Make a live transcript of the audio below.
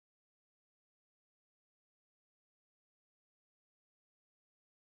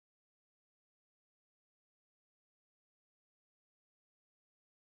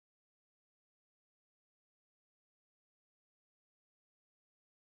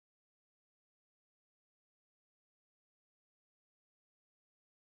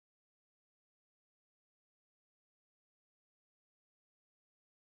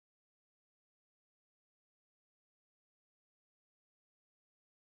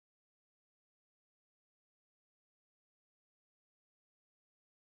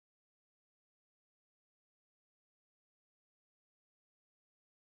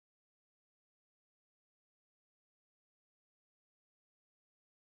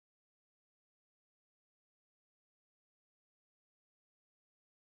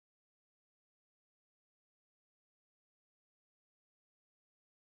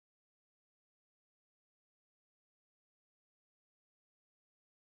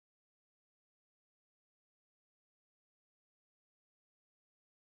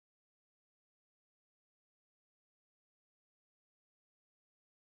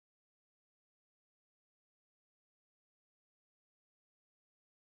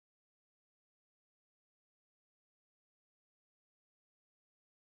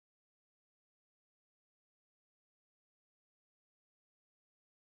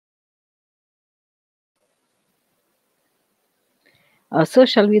Sir,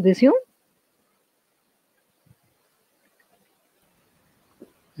 shall we resume?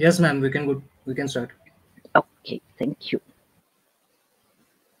 Yes, ma'am. We can go. We can start. Okay, thank you.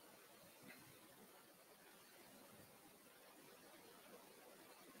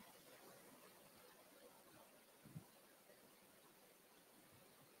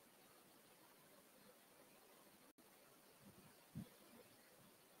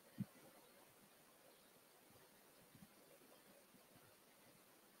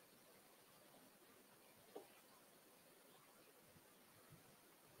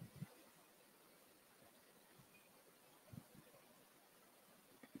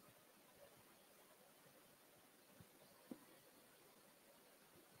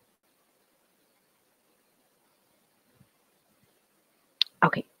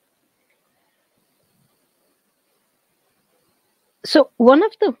 Okay. So, one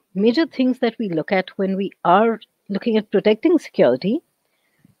of the major things that we look at when we are looking at protecting security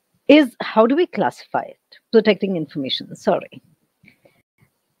is how do we classify it? Protecting information, sorry.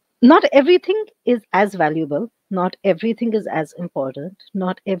 Not everything is as valuable, not everything is as important,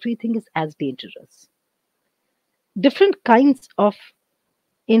 not everything is as dangerous. Different kinds of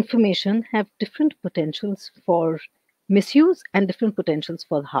information have different potentials for misuse and different potentials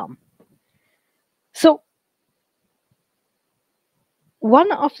for harm. So,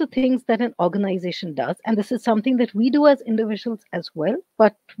 one of the things that an organization does, and this is something that we do as individuals as well,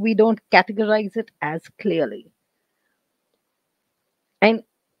 but we don't categorize it as clearly. And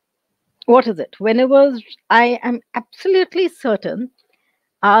what is it? Whenever I am absolutely certain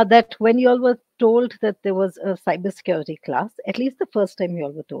that when you all were told that there was a cybersecurity class, at least the first time you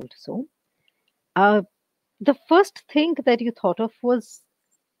all were told so, uh, the first thing that you thought of was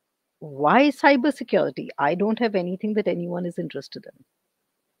why cybersecurity? I don't have anything that anyone is interested in.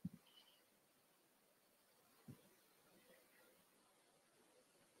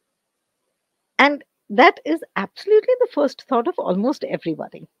 And that is absolutely the first thought of almost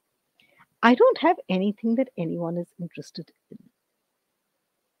everybody. I don't have anything that anyone is interested in.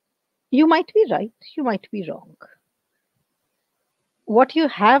 You might be right, you might be wrong. What you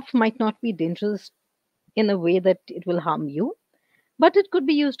have might not be dangerous in a way that it will harm you, but it could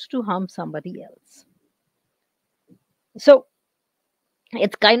be used to harm somebody else. So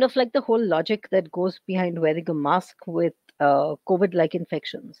it's kind of like the whole logic that goes behind wearing a mask with COVID like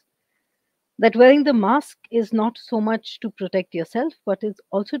infections. That wearing the mask is not so much to protect yourself, but is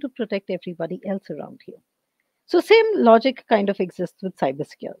also to protect everybody else around you. So, same logic kind of exists with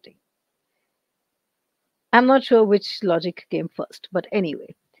cybersecurity. I'm not sure which logic came first, but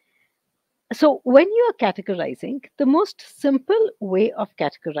anyway. So, when you are categorizing, the most simple way of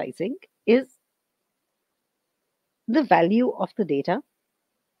categorizing is the value of the data,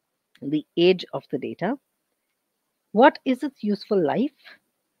 the age of the data, what is its useful life,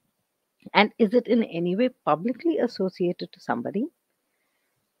 and is it in any way publicly associated to somebody?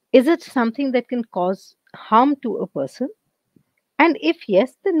 Is it something that can cause harm to a person? And if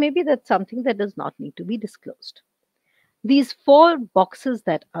yes, then maybe that's something that does not need to be disclosed. These four boxes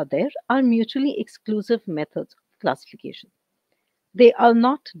that are there are mutually exclusive methods of classification. They are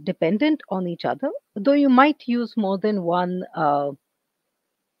not dependent on each other, though you might use more than one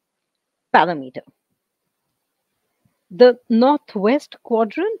parameter. The northwest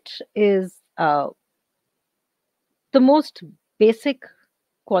quadrant is the most basic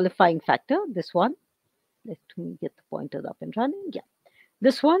qualifying factor. This one, let me get the pointer up and running. Yeah,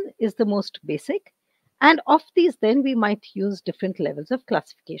 this one is the most basic. And of these, then we might use different levels of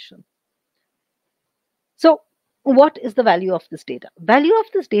classification. So, what is the value of this data? Value of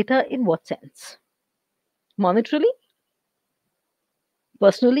this data in what sense? Monetarily,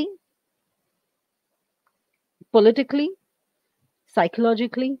 personally, politically,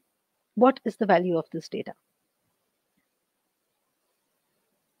 psychologically? What is the value of this data?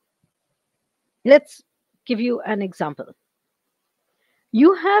 Let's give you an example.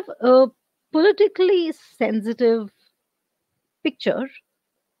 You have a politically sensitive picture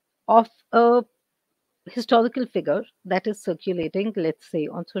of a historical figure that is circulating, let's say,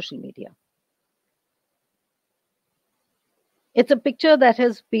 on social media. It's a picture that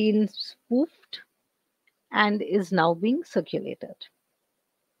has been spoofed and is now being circulated.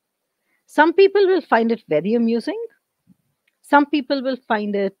 Some people will find it very amusing. Some people will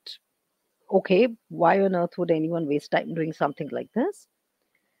find it okay. Why on earth would anyone waste time doing something like this?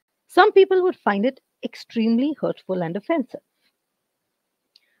 Some people would find it extremely hurtful and offensive.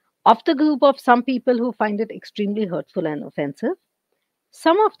 Of the group of some people who find it extremely hurtful and offensive,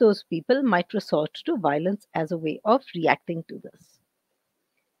 some of those people might resort to violence as a way of reacting to this.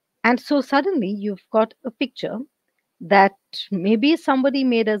 And so suddenly you've got a picture that maybe somebody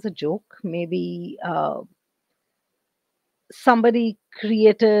made as a joke, maybe somebody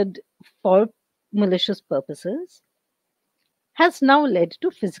created for malicious purposes, has now led to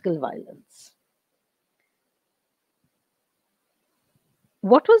physical violence.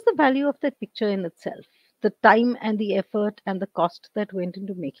 What was the value of that picture in itself? The time and the effort and the cost that went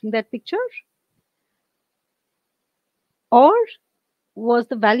into making that picture? Or was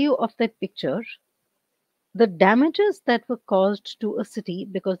the value of that picture the damages that were caused to a city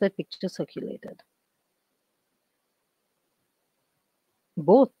because that picture circulated?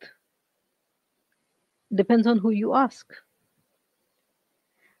 Both. Depends on who you ask.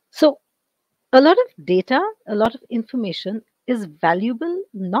 So, a lot of data, a lot of information is valuable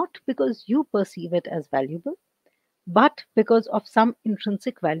not because you perceive it as valuable, but because of some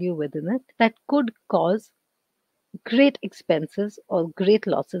intrinsic value within it that could cause great expenses or great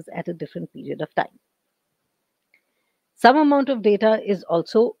losses at a different period of time. Some amount of data is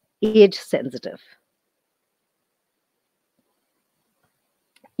also age sensitive.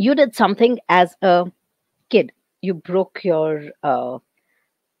 You did something as a kid, you broke your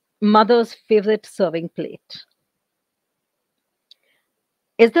mother's favorite serving plate.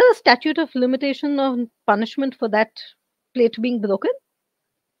 Is there a statute of limitation on punishment for that plate being broken?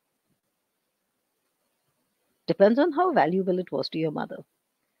 Depends on how valuable it was to your mother.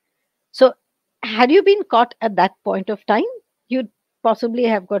 So, had you been caught at that point of time, you'd possibly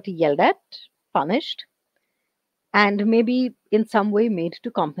have got yelled at, punished, and maybe in some way made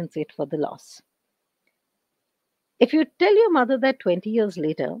to compensate for the loss. If you tell your mother that 20 years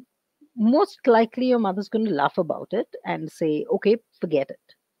later, most likely your mother's going to laugh about it and say, okay, forget it.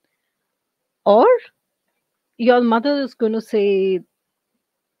 Or your mother is going to say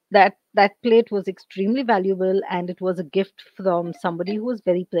that that plate was extremely valuable and it was a gift from somebody who was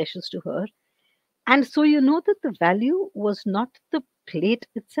very precious to her. And so you know that the value was not the plate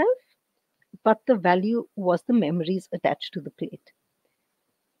itself, but the value was the memories attached to the plate.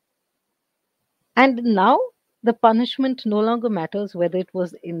 And now the punishment no longer matters whether it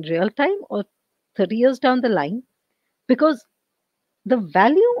was in real time or 30 years down the line, because the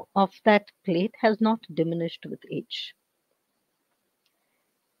value of that plate has not diminished with age.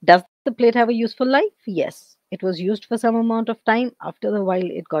 Does the plate have a useful life? Yes. It was used for some amount of time. After a while,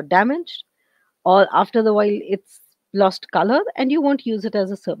 it got damaged, or after the while, it's lost color, and you won't use it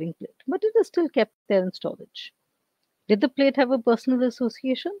as a serving plate, but it is still kept there in storage. Did the plate have a personal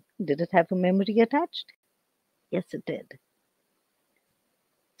association? Did it have a memory attached? Yes, it did.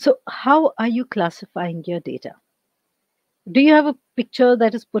 So, how are you classifying your data? Do you have a picture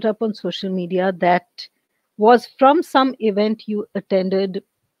that is put up on social media that was from some event you attended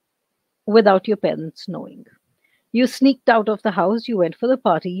without your parents knowing? You sneaked out of the house, you went for the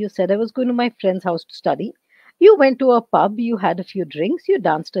party, you said, I was going to my friend's house to study. You went to a pub, you had a few drinks, you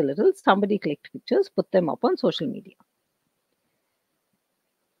danced a little, somebody clicked pictures, put them up on social media.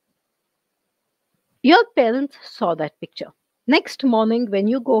 Your parents saw that picture. Next morning, when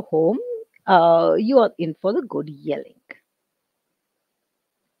you go home, you are in for the good yelling.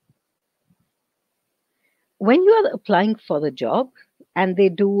 When you are applying for a job and they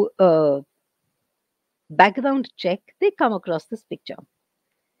do a background check, they come across this picture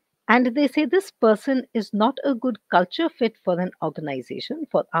and they say this person is not a good culture fit for an organization,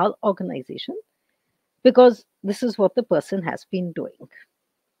 for our organization, because this is what the person has been doing.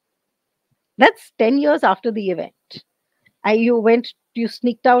 That's 10 years after the event. You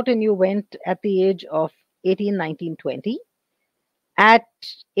sneaked out and you went at the age of 18, 19, 20. At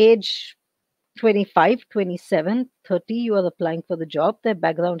age 25, 27, 30, you are applying for the job. Their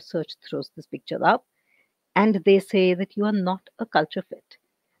background search throws this picture up and they say that you are not a culture fit.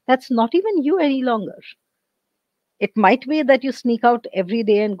 That's not even you any longer. It might be that you sneak out every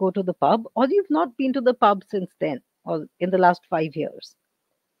day and go to the pub, or you've not been to the pub since then, or in the last 5 years.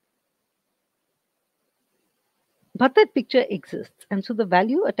 But that picture exists, and so the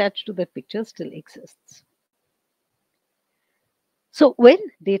value attached to that picture still exists. So, when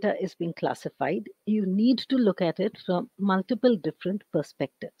data is being classified, you need to look at it from multiple different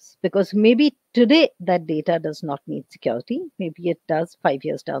perspectives because maybe today that data does not need security, maybe it does 5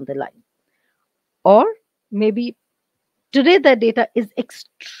 years down the line. Or maybe today that data is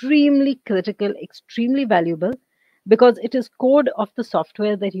extremely critical, extremely valuable because it is code of the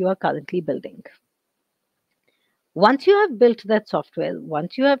software that you are currently building. Once you have built that software,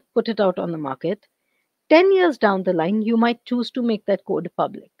 once you have put it out on the market, 10 years down the line, you might choose to make that code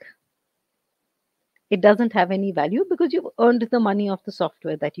public. It doesn't have any value because you've earned the money of the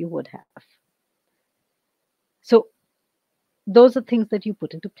software that you would have. So, those are things that you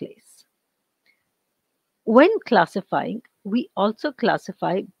put into place. When classifying, we also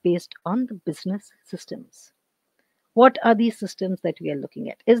classify based on the business systems. What are these systems that we are looking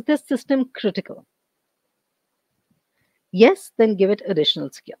at? Is this system critical? Yes, then give it additional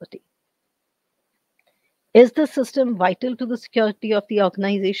security. Is the system vital to the security of the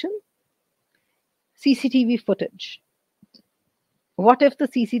organization? CCTV footage. What if the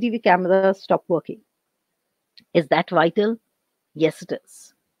CCTV cameras stop working? Is that vital? Yes, it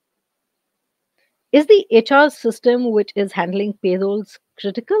is. Is the HR system which is handling payrolls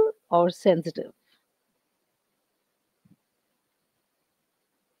critical or sensitive?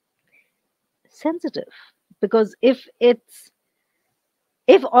 Sensitive. Because if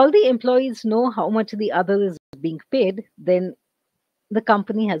all the employees know how much the other is being paid, then the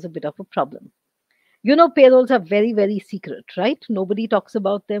company has a bit of a problem. You know, payrolls are very, very secret, right? Nobody talks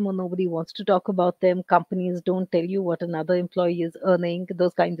about them or nobody wants to talk about them. Companies don't tell you what another employee is earning,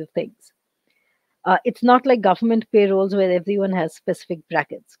 those kinds of things. It's not like government payrolls where everyone has specific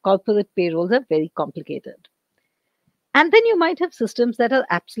brackets. Corporate payrolls are very complicated. And then you might have systems that are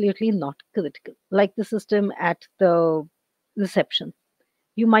absolutely not critical, like the system at the reception.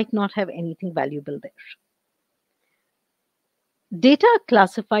 You might not have anything valuable there. Data are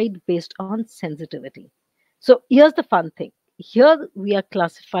classified based on sensitivity. So here's the fun thing. Here we are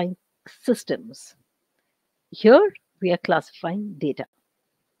classifying systems. Here we are classifying data.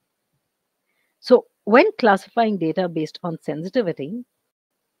 So when classifying data based on sensitivity,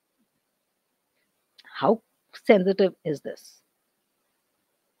 how sensitive is this?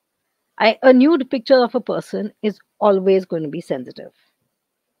 A nude picture of a person is always going to be sensitive.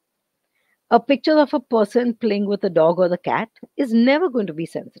 A picture of a person playing with a dog or the cat is never going to be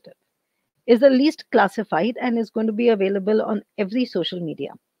sensitive. Is the least classified and is going to be available on every social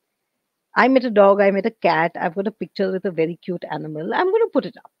media. I met a dog, I met a cat, I've got a picture with a very cute animal. I'm going to put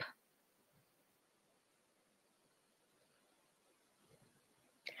it up.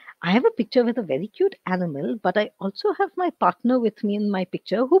 I have a picture with a very cute animal, but I also have my partner with me in my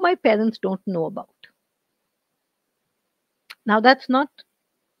picture who my parents don't know about. Now, that's not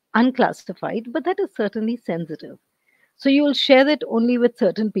unclassified, but that is certainly sensitive. So you will share it only with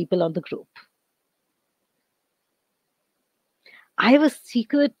certain people on the group. I have a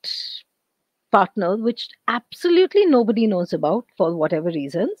secret partner which absolutely nobody knows about for whatever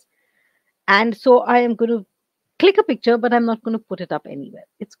reasons. And so I am going to click a picture, but I'm not going to put it up anywhere.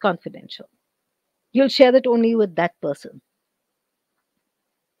 It's confidential. You'll share it only with that person.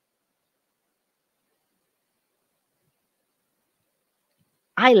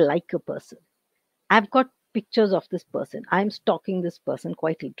 I like a person. I've got pictures of this person. I'm stalking this person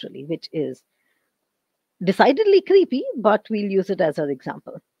quite literally, which is decidedly creepy, but we'll use it as our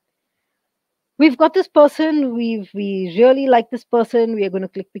example. We've got this person, we really like this person, we are going to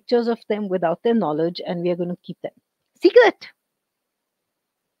click pictures of them without their knowledge, and we are going to keep them secret.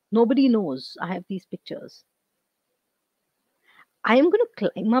 Nobody knows I have these pictures. I am going to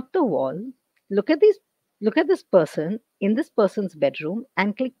climb up the wall, look at these, look at this person in this person's bedroom,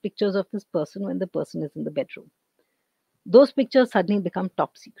 and click pictures of this person when the person is in the bedroom. Those pictures suddenly become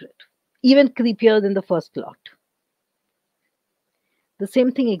top secret, even creepier than the first lot. The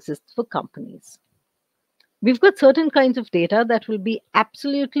same thing exists for companies. We've got certain kinds of data that will be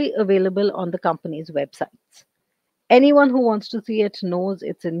absolutely available on the company's websites. Anyone who wants to see it knows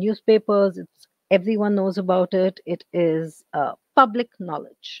it's in newspapers, it's everyone knows about it, it is public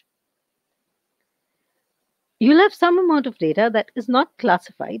knowledge. You'll have some amount of data that is not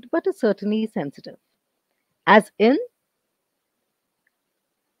classified but is certainly sensitive. As in,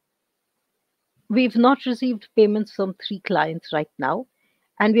 we've not received payments from 3 clients right now,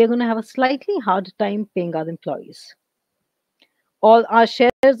 and we are going to have a slightly hard time paying our employees. All our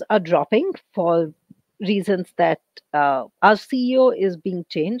shares are dropping for reasons that our CEO is being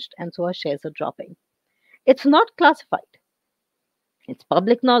changed, and so our shares are dropping. It's not classified, it's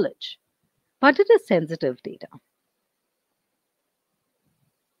public knowledge, but it is sensitive data.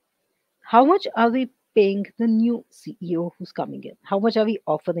 How much are we paying the new CEO who's coming in? How much are we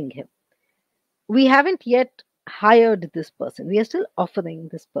offering him? We haven't yet hired this person, we are still offering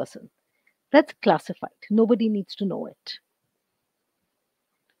this person. That's classified, nobody needs to know it.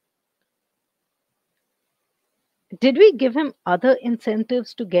 Did we give him other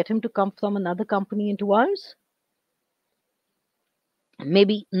incentives to get him to come from another company into ours?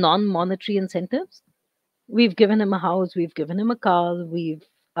 Maybe non monetary incentives. We've given him a house, we've given him a car, we've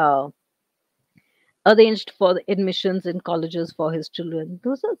arranged for the admissions in colleges for his children.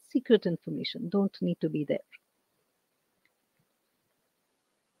 Those are secret information, don't need to be there.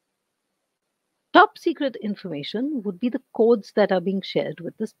 Top secret information would be the codes that are being shared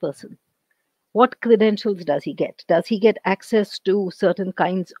with this person. What credentials does he get? Does he get access to certain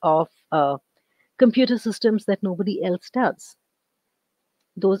kinds of computer systems that nobody else does?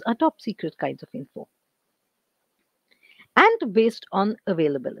 Those are top secret kinds of info. And based on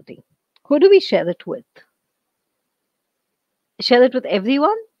availability. Who do we share it with? Share it with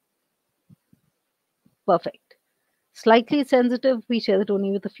everyone? Perfect. Slightly sensitive, we share it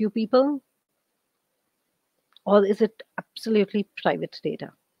only with a few people? Or is it absolutely private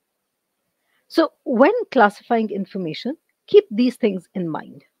data? So, when classifying information, keep these things in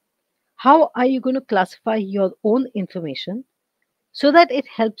mind. How are you going to classify your own information so that it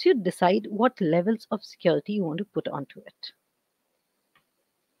helps you decide what levels of security you want to put onto it?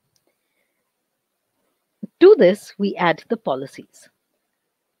 To this, we add the policies.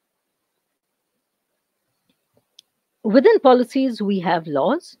 Within policies, we have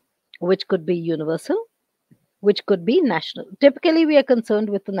laws, which could be universal, which could be national. Typically, we are concerned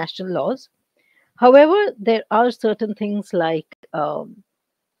with the national laws. However, there are certain things like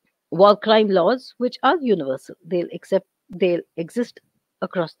war crime laws, which are universal. They'll exist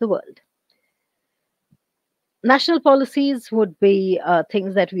across the world. National policies would be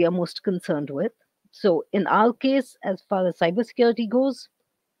things that we are most concerned with. So, in our case, as far as cybersecurity goes,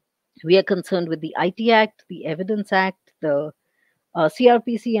 we are concerned with the IT Act, the Evidence Act, the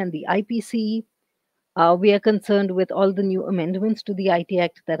CRPC, and the IPC. We are concerned with all the new amendments to the IT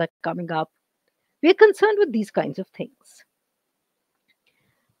Act that are coming up. We are concerned with these kinds of things.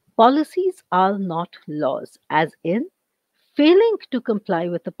 Policies are not laws, as in, failing to comply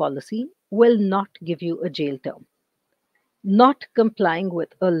with a policy will not give you a jail term. Not complying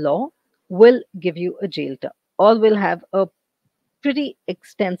with a law will give you a jail term or will have a pretty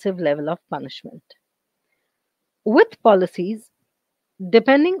extensive level of punishment. With policies,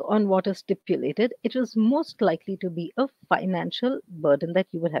 depending on what is stipulated, it is most likely to be a financial burden that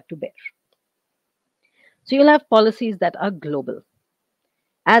you will have to bear. So you'll have policies that are global,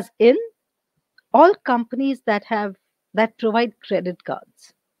 as in all companies that provide credit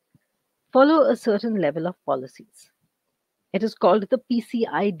cards follow a certain level of policies. It is called the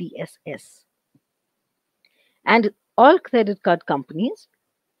PCI DSS. And all credit card companies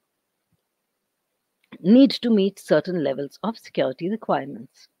need to meet certain levels of security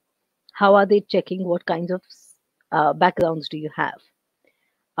requirements. How are they checking? What kinds of backgrounds do you have?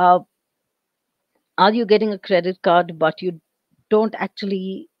 Uh, are you getting a credit card but you don't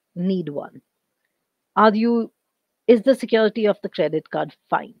actually need one? Are you is the security of the credit card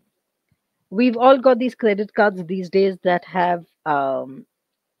fine? We've all got these credit cards these days that have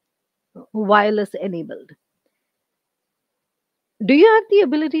wireless enabled. Do you have the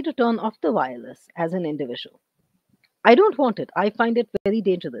ability to turn off the wireless as an individual? I don't want it. I find it very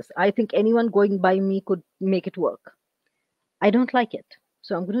dangerous. I think anyone going by me could make it work. I don't like it.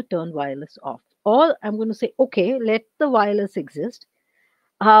 So I'm going to turn wireless off. Or I'm going to say, okay, let the wireless exist,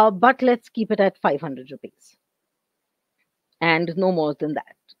 but let's keep it at 500 rupees and no more than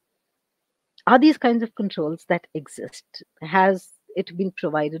that. Are these kinds of controls that exist? Has it been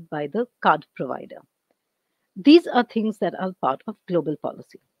provided by the card provider? These are things that are part of global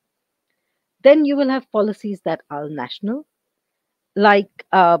policy. Then you will have policies that are national, like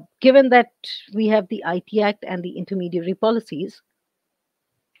given that we have the IT Act and the intermediary policies,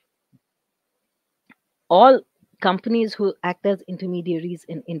 all companies who act as intermediaries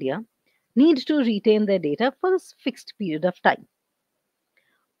in India need to retain their data for a fixed period of time.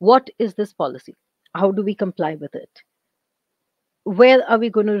 What is this policy? How do we comply with it? Where are we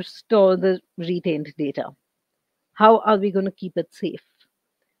going to store the retained data? How are we going to keep it safe?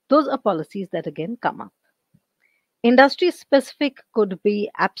 Those are policies that again come up. Industry specific could be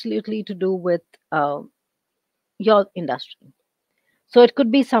absolutely to do with your industry. So it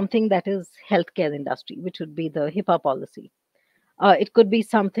could be something that is healthcare industry, which would be the HIPAA policy. It could be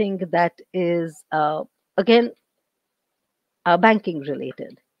something that is again banking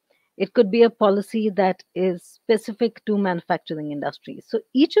related. It could be a policy that is specific to manufacturing industries. So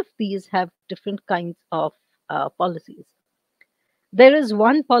each of these have different kinds of policies. There is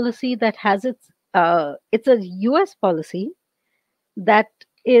one policy that has it's a US policy that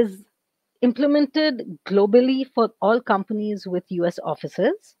is implemented globally for all companies with US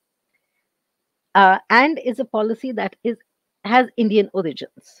offices, and is a policy that is has Indian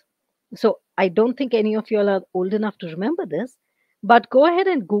origins. So I don't think any of you all are old enough to remember this, but go ahead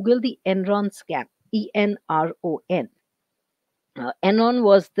and Google the Enron scam, ENRON. Enron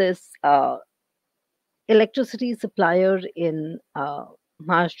was this electricity supplier in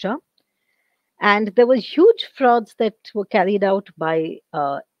Maharashtra, and there were huge frauds that were carried out by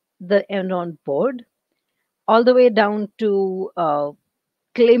the Enron board, all the way down to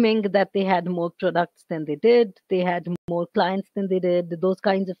claiming that they had more products than they did, they had more clients than they did, those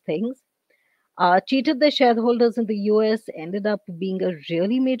kinds of things. Cheated their shareholders in the US, ended up being a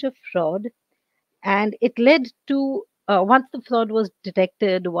really major fraud. And it led to, once the fraud was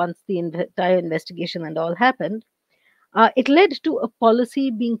detected, once the entire investigation and all happened, it led to a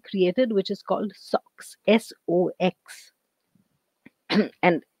policy being created which is called SOX, SOX.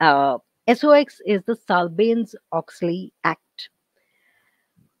 And SOX is the Sarbanes Oxley Act.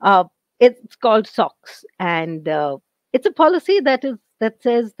 Uh, it's called SOX, and it's a policy that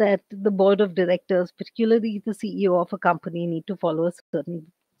says that the board of directors, particularly the CEO of a company, need to follow a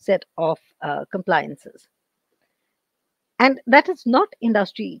certain set of compliances, and that is not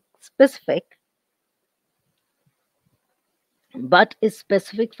industry specific, but is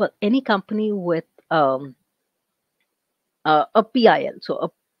specific for any company with a PIL. So a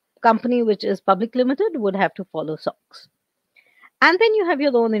company which is public limited would have to follow SOX, and then you have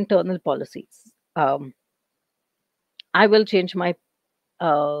your own internal policies. I will change my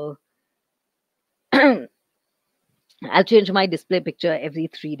uh, I'll change my display picture every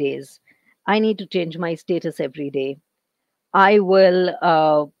 3 days. I need to change my status every day. I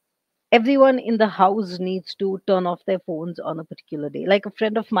will, everyone in the house needs to turn off their phones on a particular day. Like a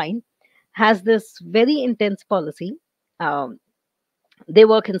friend of mine has this very intense policy. Um, they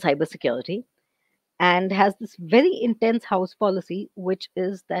work in cybersecurity and has this very intense house policy, which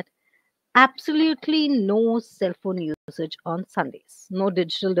is that absolutely no cell phone usage on Sundays. No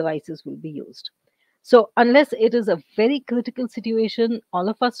digital devices will be used. So, unless it is a very critical situation, all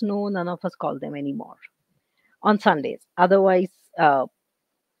of us know, none of us call them anymore on Sundays. Otherwise,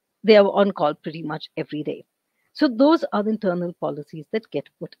 they are on call pretty much every day. So, those are the internal policies that get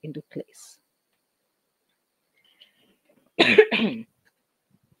put into place.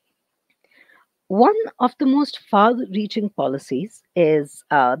 One of the most far reaching policies is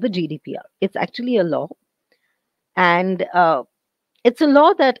the GDPR. It's actually a law, and it's a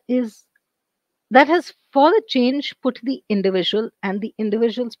law that has, for a change, put the individual and the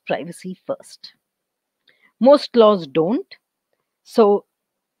individual's privacy first. Most laws don't. So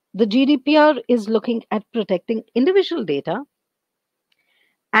the GDPR is looking at protecting individual data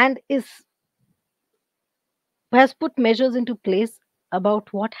and is has put measures into place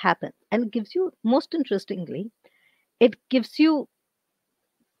about what happens, and gives you, most interestingly, it gives you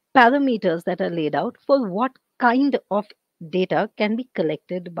parameters that are laid out for what kind of data can be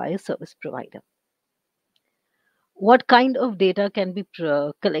collected by a service provider, what kind of data can be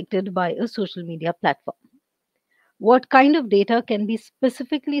collected by a social media platform, what kind of data can be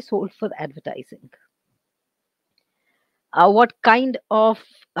specifically sold for advertising, what kind of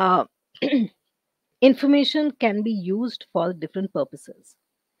uh, information can be used for different purposes.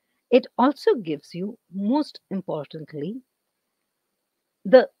 It also gives you, most importantly,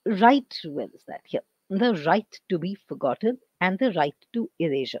 the right, well, is that here, the right to be forgotten and the right to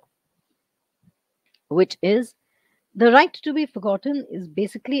erasure, which is, the right to be forgotten is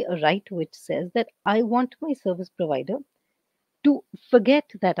basically a right which says that I want my service provider to forget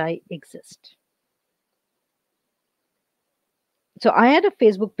that I exist. So I had a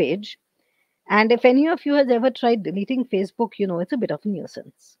Facebook page, and if any of you has ever tried deleting Facebook, you know it's a bit of a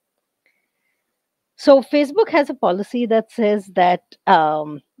nuisance. So Facebook has a policy that says that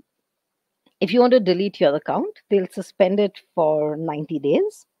if you want to delete your account, they'll suspend it for 90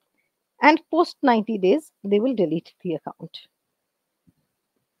 days, and post 90 days, they will delete the account.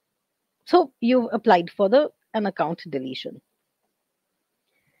 So you've applied for an account deletion.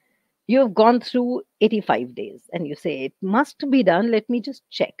 You've gone through 85 days and you say, it must be done. Let me just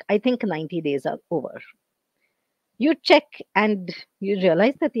check. I think 90 days are over. You check and you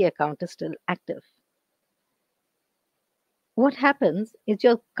realize that the account is still active. What happens is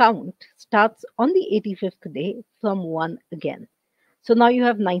your count starts on the 85th day from 1 again. So now you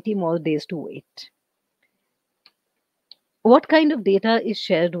have 90 more days to wait. What kind of data is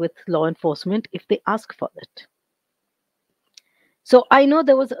shared with law enforcement if they ask for it? So I know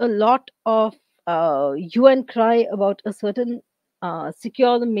there was a lot of hue and cry about a certain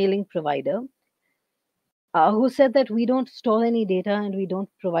secure mailing provider who said that we don't store any data and we don't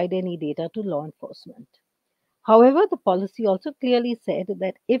provide any data to law enforcement. However, the policy also clearly said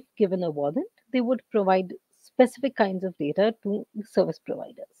that if given a warrant, they would provide specific kinds of data to service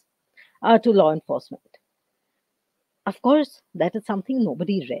providers, to law enforcement. Of course, that is something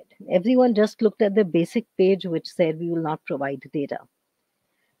nobody read. Everyone just looked at the basic page which said we will not provide data.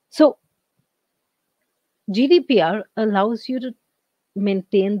 So, GDPR allows you to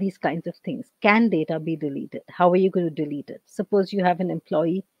maintain these kinds of things. Can data be deleted? How are you going to delete it? Suppose you have an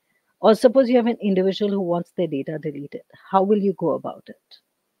employee Or suppose you have an individual who wants their data deleted. How will you go about it?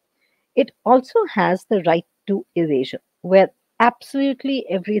 It also has the right to erasure, where absolutely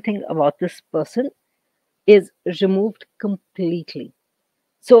everything about this person is removed completely.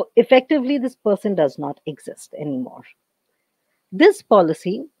 So effectively, this person does not exist anymore. This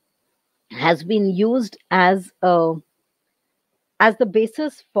policy has been used as the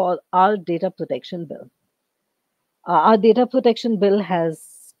basis for our data protection bill. Our data protection bill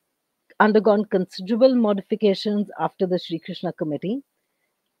has undergone considerable modifications after the Sri Krishna committee,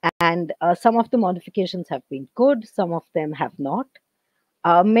 and some of the modifications have been good, some of them have not.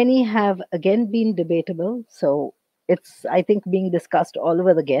 Many have again been debatable, so it's, I think, being discussed all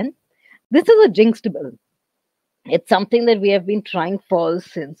over again. This is a jinxed bill. It's something that we have been trying for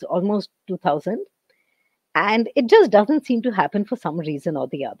since almost 2000, and it just doesn't seem to happen for some reason or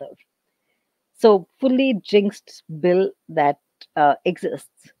the other. So, fully jinxed bill that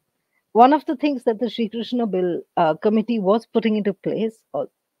exists. One of the things that the Sri Krishna Bill committee was putting into place, or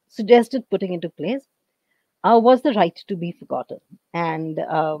suggested putting into place, was the right to be forgotten. And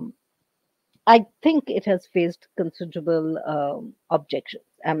I think it has faced considerable objections.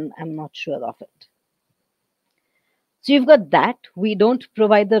 I'm not sure of it. So you've got that. We don't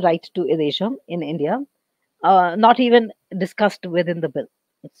provide the right to erasure in India, not even discussed within the bill.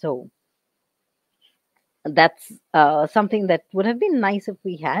 So that's something that would have been nice if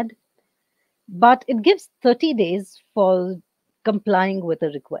we had, but it gives 30 days for complying with a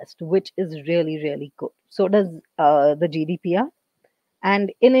request, which is really, really good. So does the GDPR.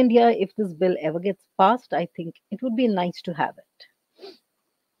 And in India, if this bill ever gets passed, I think it would be nice to have it.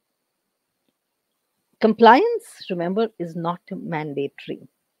 Compliance, remember, is not mandatory.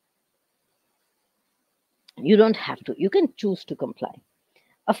 You don't have to. You can choose to comply.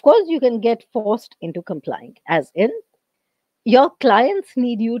 Of course, you can get forced into complying, as in your clients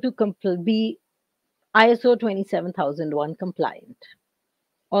need you to be ISO 27001 compliant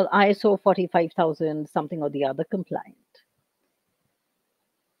or ISO 45,000 something or the other compliant.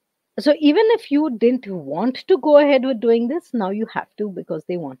 So even if you didn't want to go ahead with doing this, now you have to because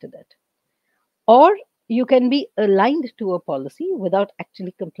they wanted it. Or you can be aligned to a policy without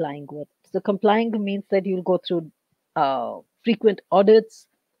actually complying with it. So complying means that you'll go through frequent audits,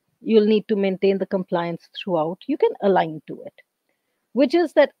 you'll need to maintain the compliance throughout. You can align to it, which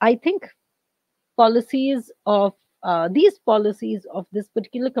is that I think policies of these policies of this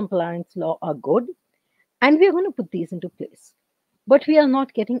particular compliance law are good, and we are going to put these into place. But we are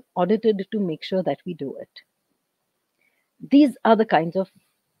not getting audited to make sure that we do it. These are the kinds of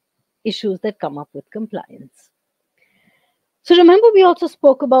issues that come up with compliance. So remember, we also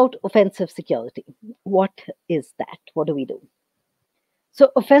spoke about offensive security. What is that? What do we do?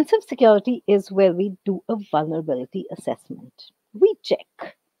 So offensive security is where we do a vulnerability assessment. We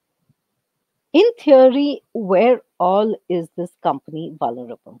check, in theory, where all is this company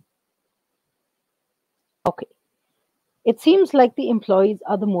vulnerable? Okay. It seems like the employees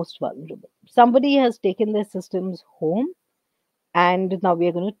are the most vulnerable. Somebody has taken their systems home and now we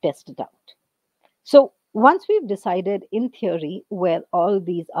are going to test it out. So once we've decided in theory where all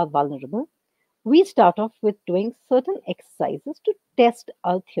these are vulnerable, we start off with doing certain exercises to test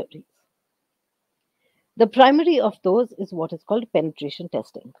our theories. The primary of those is what is called penetration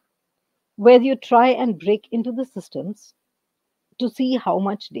testing, where you try and break into the systems to see how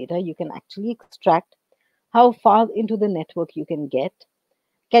much data you can actually extract, how far into the network you can get.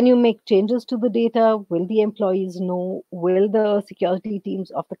 Can you make changes to the data? Will the employees know? Will the security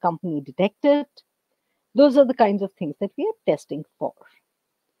teams of the company detect it? Those are the kinds of things that we are testing for.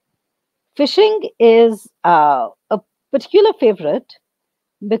 Phishing is a particular favorite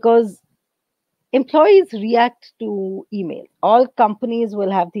because employees react to email. All companies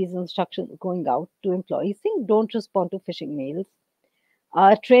will have these instructions going out to employees saying don't respond to phishing mails.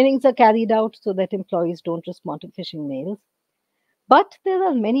 Trainings are carried out so that employees don't respond to phishing mails. But there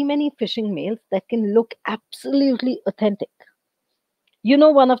are many, many phishing mails that can look absolutely authentic. You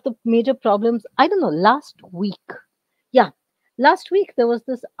know, one of the major problems, I don't know, yeah, last week there was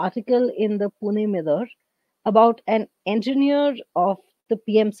this article in the Pune Mirror about an engineer of the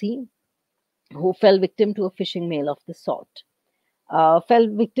PMC who fell victim to a phishing mail of this sort, fell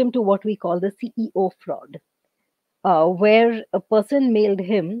victim to what we call the CEO fraud, where a person mailed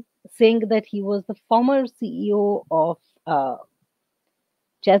him saying that he was the former CEO of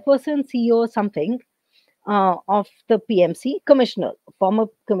chairperson, CEO, something of the PMC, commissioner, former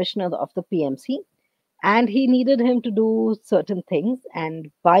commissioner of the PMC, and he needed him to do certain things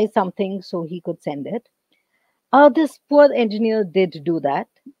and buy something so he could send it. This poor engineer did do that,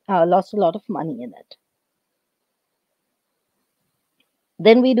 lost a lot of money in it.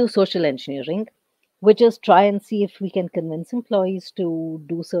 Then we do social engineering, which is try and see if we can convince employees to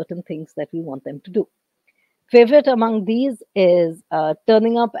do certain things that we want them to do. Favorite among these is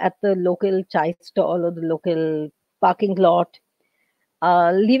turning up at the local chai stall or the local parking lot,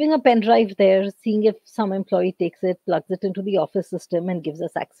 leaving a pen drive there, seeing if some employee takes it, plugs it into the office system, and gives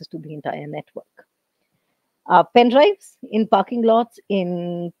us access to the entire network. Pen drives in parking lots,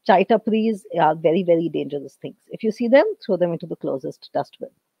 in chai tapris are very, very dangerous things. If you see them, throw them into the closest dustbin.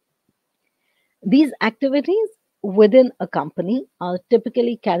 These activities within a company are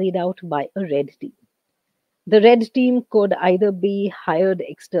typically carried out by a red team. The red team could either be hired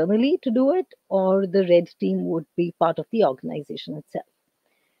externally to do it, or the red team would be part of the organization itself.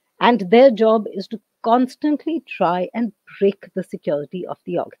 And their job is to constantly try and break the security of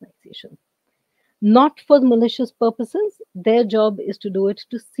the organization. Not for malicious purposes, their job is to do it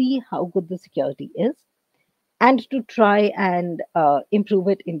to see how good the security is and to try and improve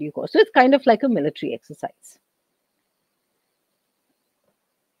it in due course. So it's kind of like a military exercise.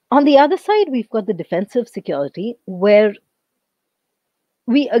 On the other side, we've got the defensive security where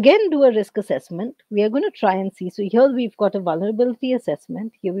we again do a risk assessment. We are going to try and see. So here we've got a vulnerability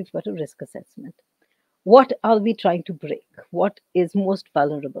assessment. Here we've got a risk assessment. What are we trying to break? What is most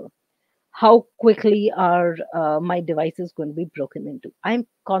vulnerable? How quickly are my devices going to be broken into? I'm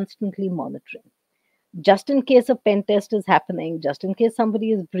constantly monitoring. Just in case a pen test is happening, just in case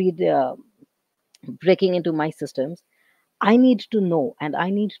somebody is breaking into my systems, I need to know and I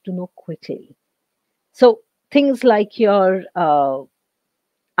need to know quickly. So things like your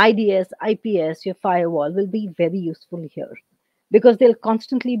IDS, IPS, your firewall will be very useful here because they'll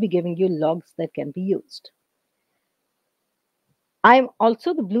constantly be giving you logs that can be used. I'm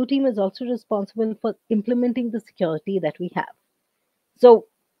also, the blue team is also responsible for implementing the security that we have. So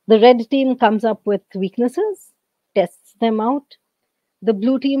the red team comes up with weaknesses, tests them out. The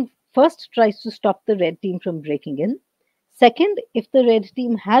blue team first tries to stop the red team from breaking in. Second, if the red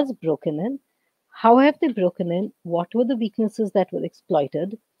team has broken in, how have they broken in? What were the weaknesses that were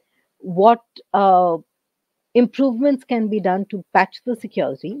exploited? What improvements can be done to patch the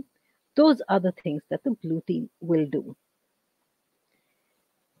security? Those are the things that the blue team will do.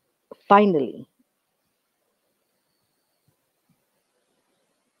 Finally,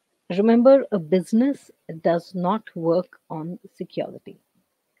 remember a business does not work on security.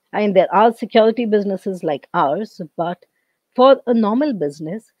 I mean, there are security businesses like ours, but for a normal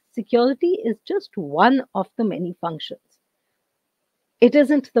business, security is just one of the many functions. It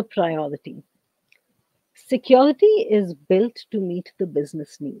isn't the priority. Security is built to meet the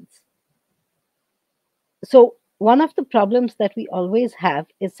business needs. So, one of the problems that we always have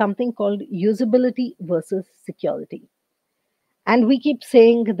is something called usability versus security. And we keep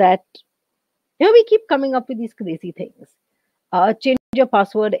saying that, we keep coming up with these crazy things. Change your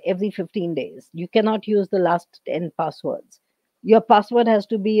password every 15 days. You cannot use the last 10 passwords. Your password has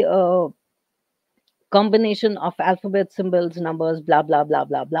to be a combination of alphabet, symbols, numbers, blah, blah, blah,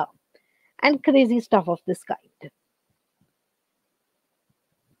 blah, blah, and crazy stuff of this kind.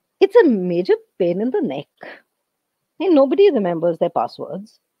 It's a major pain in the neck. And nobody remembers their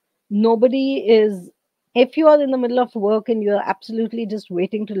passwords. Nobody is, if you are in the middle of work and you're absolutely just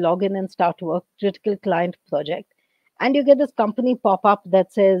waiting to log in and start work, critical client project, and you get this company pop up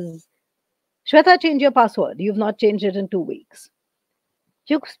that says, Shweta, change your password. You've not changed it in 2 weeks.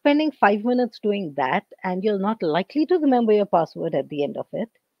 You're spending 5 minutes doing that, and you're not likely to remember your password at the end of it.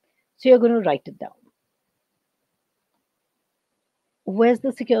 So you're going to write it down. Where's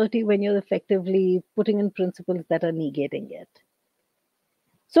the security when you're effectively putting in principles that are negating it?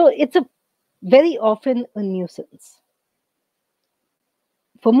 So it's a very often a nuisance.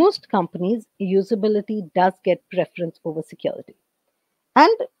 For most companies, usability does get preference over security.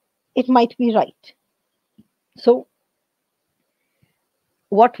 And it might be right. So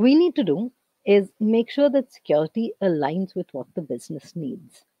what we need to do is make sure that security aligns with what the business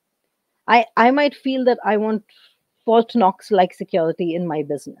needs. I might feel that I want Fort Knox like security in my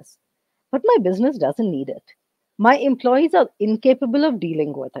business, but my business doesn't need it. My employees are incapable of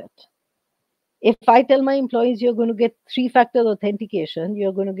dealing with it. If I tell my employees you're going to get 3 factor authentication,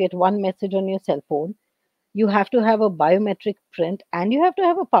 you're going to get one message on your cell phone, you have to have a biometric print, and you have to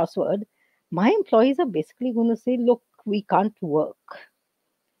have a password, my employees are basically going to say, look, we can't work.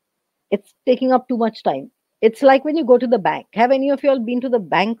 It's taking up too much time. It's like when you go to the bank. Have any of you all been to the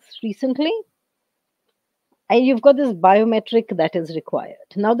banks recently? And you've got this biometric that is required.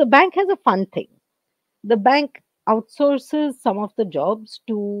 Now, the bank has a fun thing. The bank outsources some of the jobs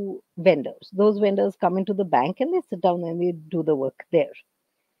to vendors. Those vendors come into the bank and they sit down and they do the work there.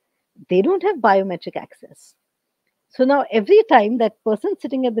 They don't have biometric access. So now every time that person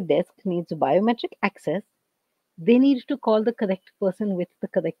sitting at the desk needs biometric access, they need to call the correct person with the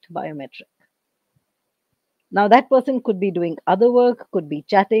correct biometric. Now, that person could be doing other work, could be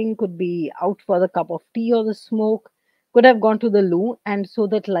chatting, could be out for a cup of tea or a smoke, could have gone to the loo, and so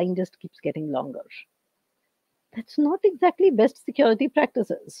that line just keeps getting longer. That's not exactly best security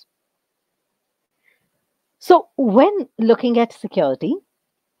practices. So, when looking at security,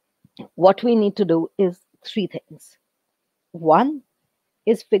 what we need to do is three things. One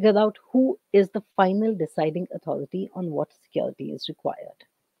is figure out who is the final deciding authority on what security is required.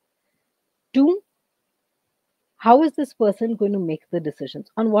 Two, how is this person going to make the decisions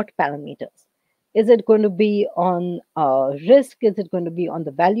on what parameters? Is it going to be on risk? Is it going to be on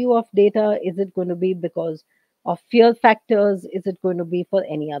the value of data? Is it going to be because of fear factors? Is it going to be for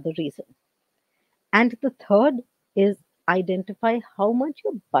any other reason? And the third is identify how much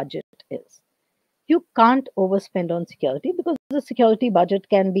your budget is. You can't overspend on security because the security budget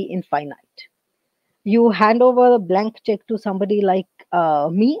can be infinite. You hand over a blank check to somebody like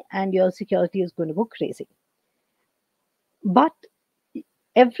me, and your security is going to go crazy. But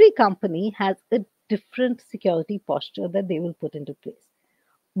every company has a different security posture that they will put into place.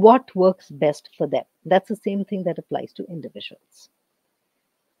 What works best for them? That's the same thing that applies to individuals.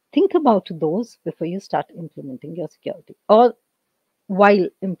 Think about those before you start implementing your security or while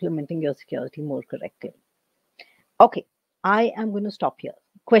implementing your security more correctly. Okay, I am going to stop here.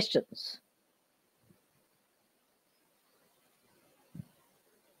 Questions?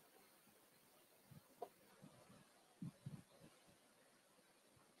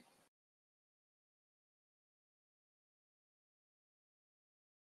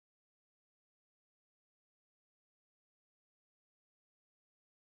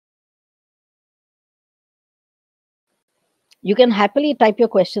 You can happily type your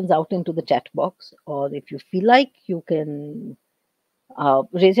questions out into the chat box, or if you feel like, you can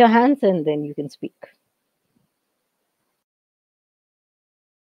raise your hands and then you can speak.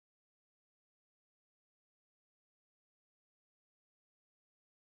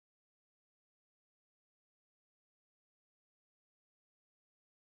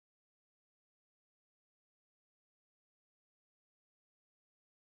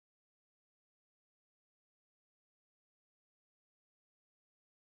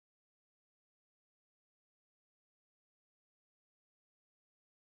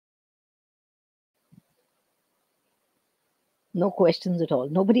 No questions at all.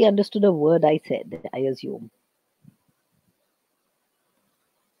 Nobody understood a word I said, I assume.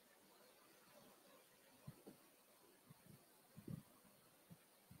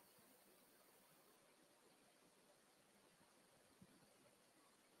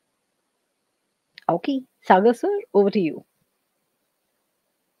 Okay, Sagar sir, over to you.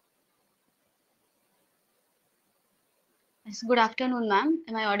 Yes, good afternoon, ma'am.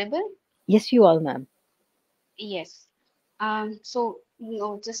 Am I audible? Yes, you are, ma'am. Yes.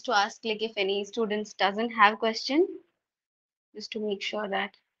 Just to ask, like, if any students doesn't have question, just to make sure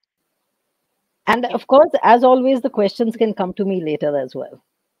that, And okay. of course, as always, the questions can come to me later as well.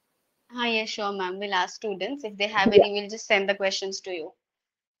 Yes, sure, ma'am. We'll ask students. If they have Yeah, any, we'll just send the questions to you.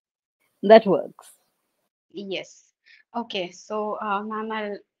 that works. Yes. Okay.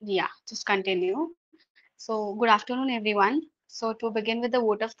 Ma'am, yeah, just continue. So, good afternoon, everyone. So, to begin with the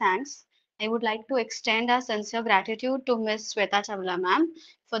vote of thanks, I would like to extend our sincere gratitude to Miss Shweta Chawla, ma'am,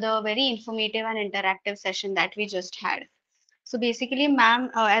 for the very informative and interactive session that we just had. So basically, ma'am,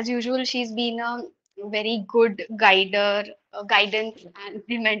 as usual, she's been a very good guidance and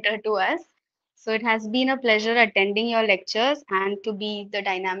the mentor to us. So it has been a pleasure attending your lectures and to be the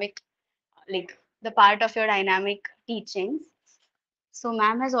dynamic, like the part of your dynamic teachings. So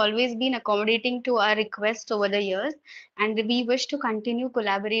ma'am has always been accommodating to our requests over the years, and we wish to continue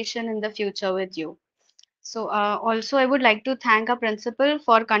collaboration in the future with you. Also, I would like to thank our principal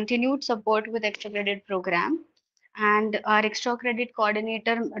for continued support with extra credit program and our extra credit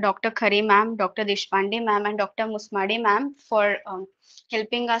coordinator, Dr. Khare ma'am, Dr. Deshpande ma'am, and Dr. Musmade ma'am for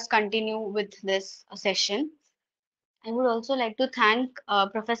helping us continue with this session. I would also like to thank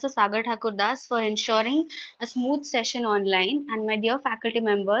Professor Sagar Thakurdas for ensuring a smooth session online and my dear faculty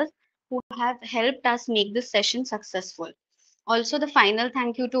members who have helped us make this session successful. Also, the final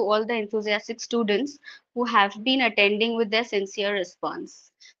thank you to all the enthusiastic students who have been attending with their sincere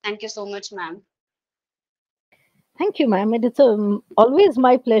response. Thank you so much, ma'am. Thank you, ma'am. And it's always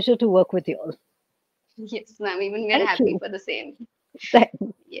my pleasure to work with you all. Yes, ma'am. Even we are Thank happy you. for the same. Thanks.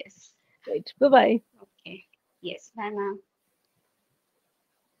 Yes. Right. Bye bye. Okay. Yes. Bye, ma'am.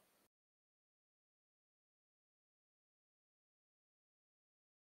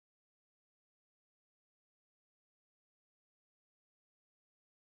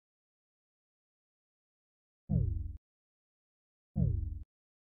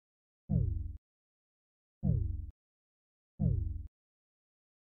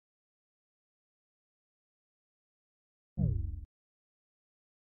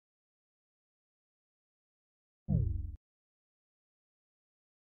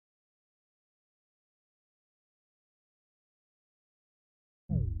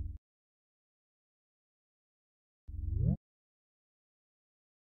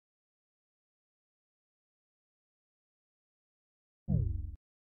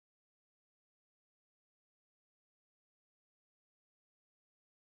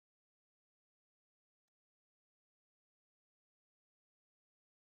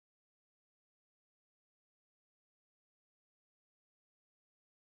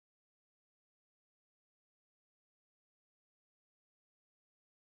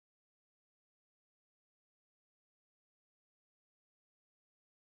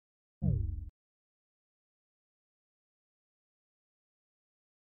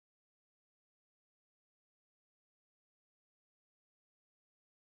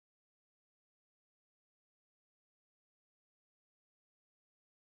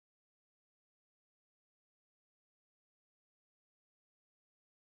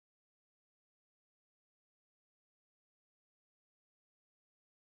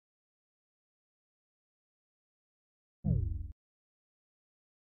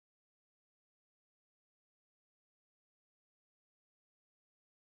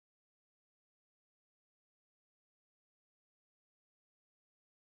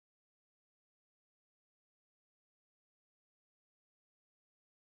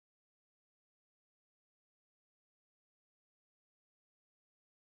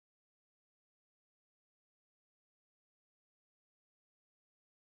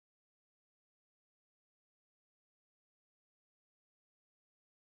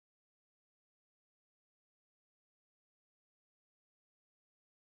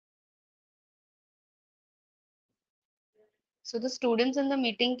 So the students in the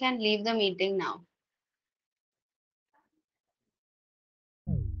meeting can leave the meeting now.